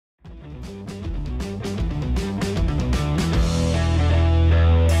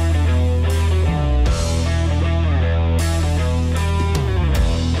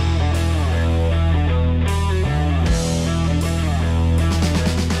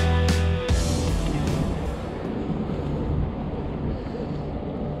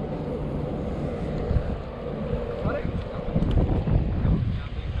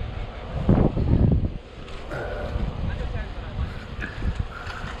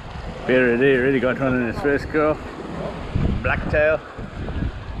Pier already got one in his first go. Blacktail.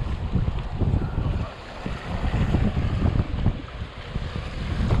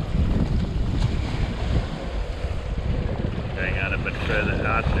 Going out a bit further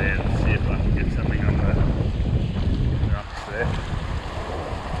out there and see if I can get something on the rocks there.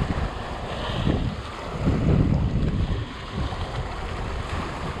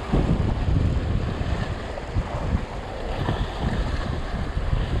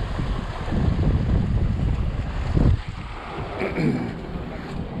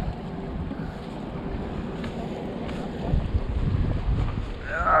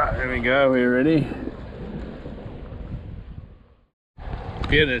 There we go, we're ready.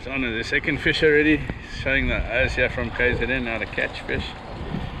 Pier is on the second fish already, showing the eyes here from KZN how to catch fish.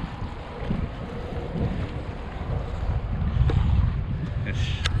 Let's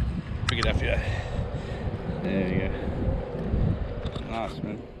pick it up here. There we go. Nice,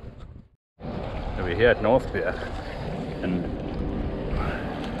 man. So we're here at North Pier and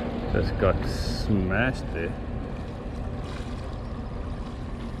just got smashed there.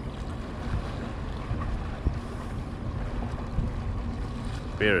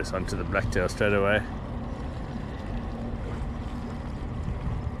 Pier is onto the blacktail straight away.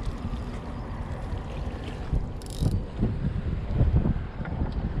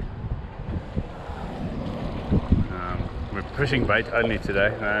 We're fishing bait only today,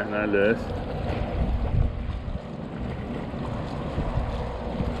 no lures.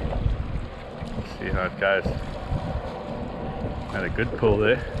 Let's see how it goes. Had a good pull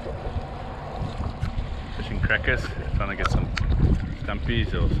there. Fishing crackers, trying to get some stumpies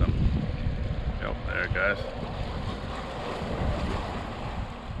or some. Oh, there it goes.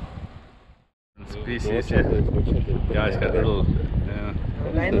 Some species here. Guys got little.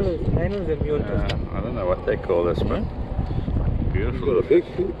 Lionel's immune to stuff. I don't know what they call this, but beautiful. It's got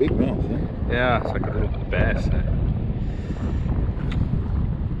a big mouth, eh? Yeah, it's like a little bass. Eh?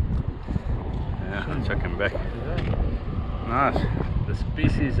 Yeah, I'll chuck him back. Nice. The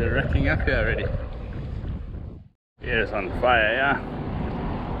species are racking up here already. Here's on fire, yeah.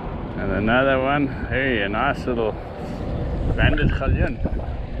 And another one. Hey, a nice little banded galjoen.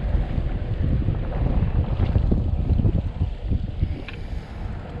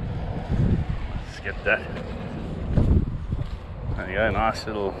 Let's get that. There you go, nice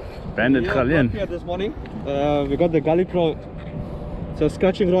little banded galjoen. Here this morning, we got the gully pro. It's a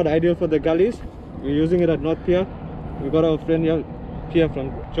scratching rod ideal for the gullies. We're using it at North Pier. We got our friend here, Pier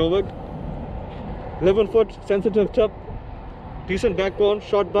from Joburg. 11-foot sensitive tip, decent backbone,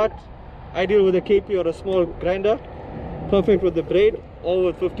 short butt, ideal with a KP or a small grinder, perfect with the braid, all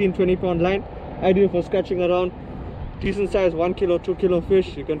with 15-20 pound line, ideal for scratching around, decent size 1 kilo, 2 kilo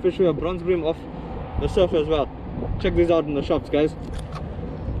fish. You can fish with a bronze bream off the surf as well. Check these out in the shops, guys.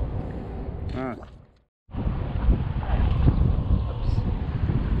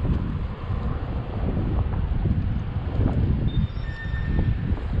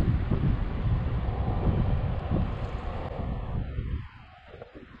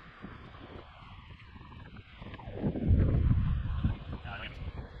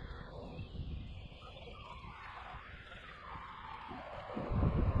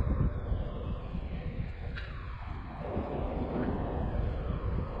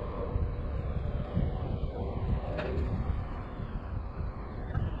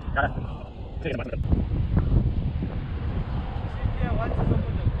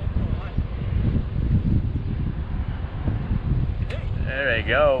 There we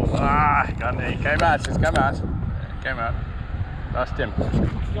go. Ah, he came out, just come out. Came out. Lost him. Oh,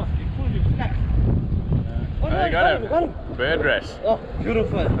 you got him. Bird rest. Oh,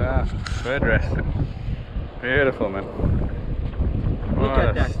 beautiful. Ah, bird rest. Beautiful, man. Look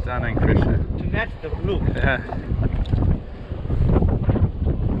at that. Stunning fish. To match the blue. Yeah.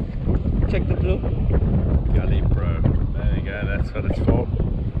 Check the blue. Gully Pro. There you go, that's what it's for.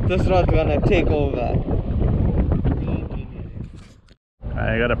 This rod's gonna take over.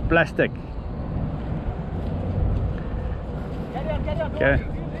 I got a plastic. Okay.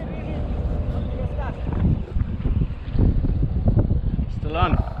 Still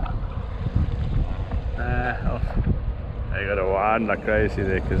on. Off. I got to wind like crazy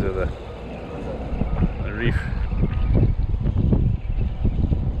there because of the reef.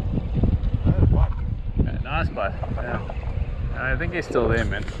 Yeah, nice bite. Yeah. I think he's still there,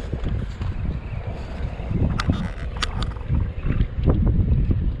 man.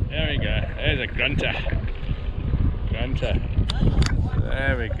 There we go. There's a grunter. Grunter.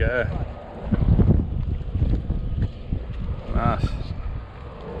 There we go. Nice.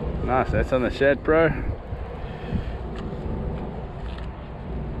 Nice. That's on the Shed Pro.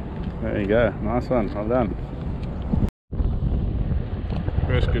 There you go, nice one, well done.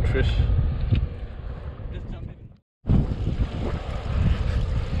 First good fish.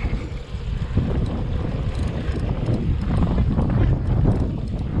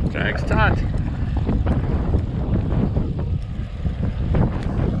 Drag's tight.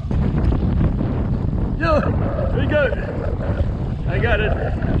 Yo, here we go. I got it.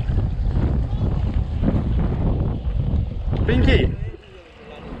 Pinky.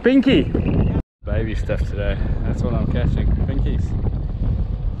 Pinky. Baby stuff today. That's what I'm catching. Pinkies.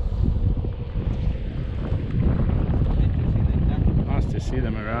 Nice to see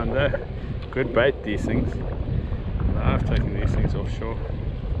them around there. Good bait, these things. I've taken these things offshore.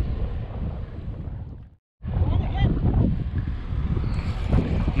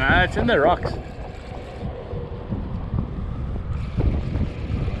 Nah, it's in the rocks.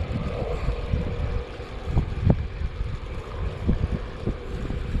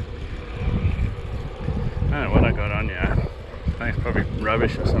 I don't know what I got on here. I think it's probably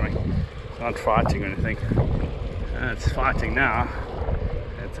rubbish or something. It's not fighting or anything. It's fighting now.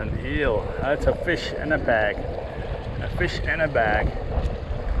 It's an eel. It's a fish in a bag. A fish in a bag.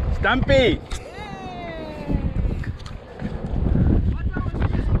 Stumpy!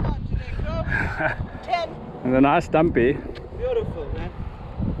 And a nice Stumpy. Beautiful, man.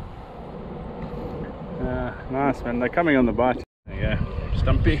 Nice, man. They're coming on the bite. There you go.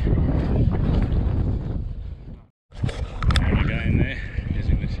 Stumpy. There we go in there,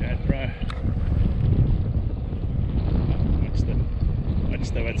 using the Shad Pro.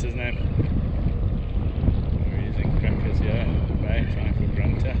 What's his name? We're using crackers here, bait, trying for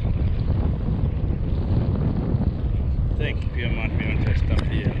grunter. I think Pier might be onto a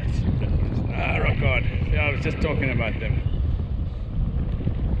Stumpy here. Let's see what that is. Ah, rock god. Yeah, I was just talking about them.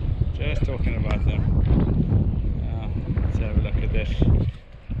 Just talking about them. Let's have a look at this.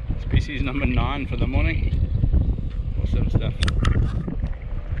 Species number 9 for the morning. Awesome stuff.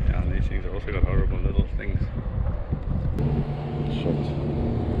 Yeah, these things have also got horrible little things. Shit.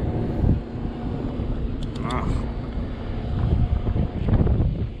 Ah.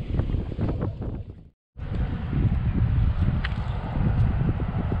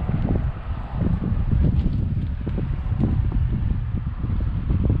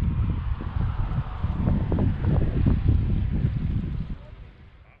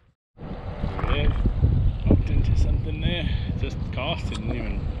 Something there, just cast it, didn't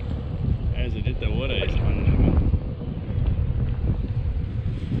even, as it hit the water, it's on.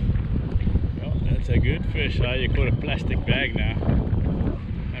 Well, that's a good fish. Oh, you caught a plastic bag now.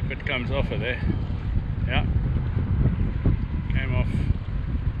 Hope it comes off of there. Yeah, came off.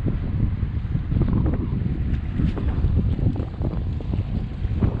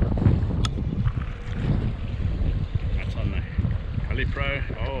 That's on the Gully Pro.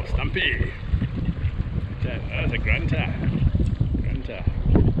 Oh, Stumpy! That's a grunter. Grunter.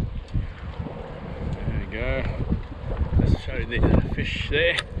 There we go. Let's show you the fish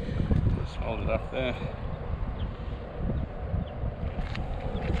there. Just hold it up there.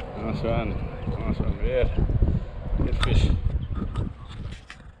 Nice one. Nice one there. Good fish.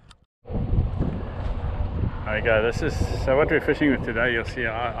 There we go. This is so what we're fishing with today. You'll see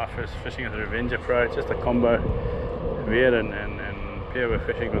our first fishing with the Revenger Pro. It's just a combo. Pier and Pier we're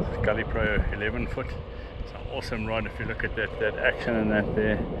fishing with Gully Pro 11 foot. Awesome rod if you look at that action and that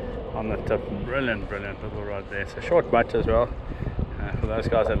there on the tip. Brilliant little rod there. It's a short butt as well for those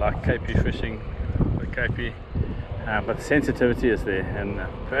guys that like KP fishing, the KP, but the sensitivity is there, and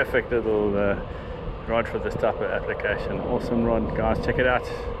perfect little rod for this type of application. Awesome rod, guys, check it out,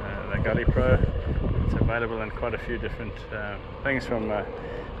 the Gully Pro. It's available in quite a few different things, from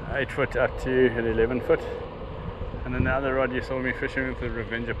 8 foot up to 11 foot. And then the other rod you saw me fishing with, the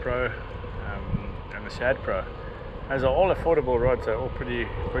Revenger Pro and the Shad Pro. Those are all affordable rods, they're all pretty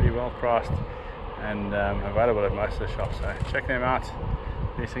well priced and available at most of the shops, so check them out.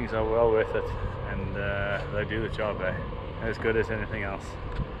 These things are well worth it, and they do the job, as good as anything else.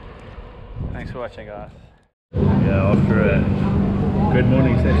 Thanks for watching, guys. Yeah, after a good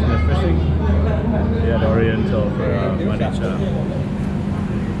morning session of fishing, we had Oriental for our money chow.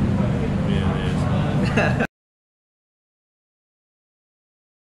 Yeah, it is.